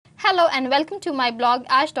Hello and welcome to my blog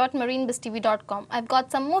ash.marinebiztv.com. I've got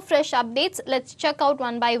some more fresh updates. Let's check out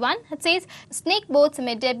one by one. It says snake boats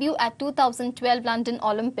may debut at 2012 London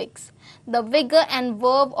Olympics. The vigour and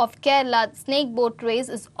verve of Kerala snake boat race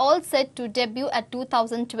is all set to debut at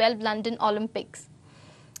 2012 London Olympics.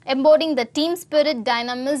 Embodying the team spirit,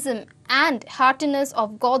 dynamism and heartiness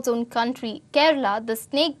of God's own country, Kerala, the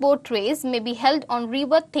snake boat race may be held on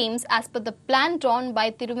River Thames as per the plan drawn by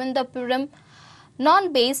Thiruvanthapuram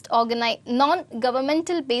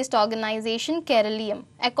non-governmental based organisation Keraleeyam.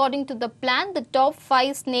 According to the plan, the top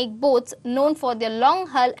 5 snake boats known for their long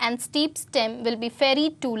hull and steep stem will be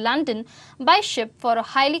ferried to London by ship for a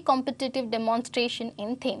highly competitive demonstration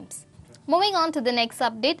in Thames. Moving on to the next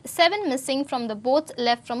update, 7 missing from the boats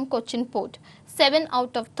left from Cochin port. 7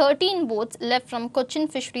 out of 13 boats left from Cochin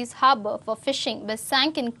Fisheries Harbour for fishing were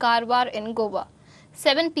sank in Karwar in Goa.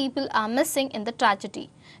 7 people are missing in the tragedy.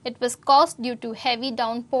 It was caused due to heavy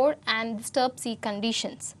downpour and disturbed sea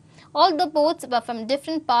conditions. All the boats were from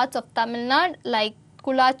different parts of Tamil Nadu like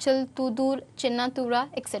Kulachal, Thudur, Chinnathura,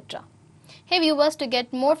 etc. Hey viewers, to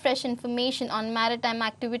get more fresh information on maritime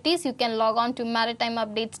activities, you can log on to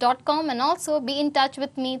maritimeupdates.com and also be in touch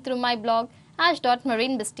with me through my blog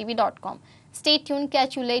ash.marinebiztv.com. Stay tuned,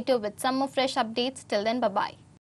 catch you later with some more fresh updates. Till then, bye-bye.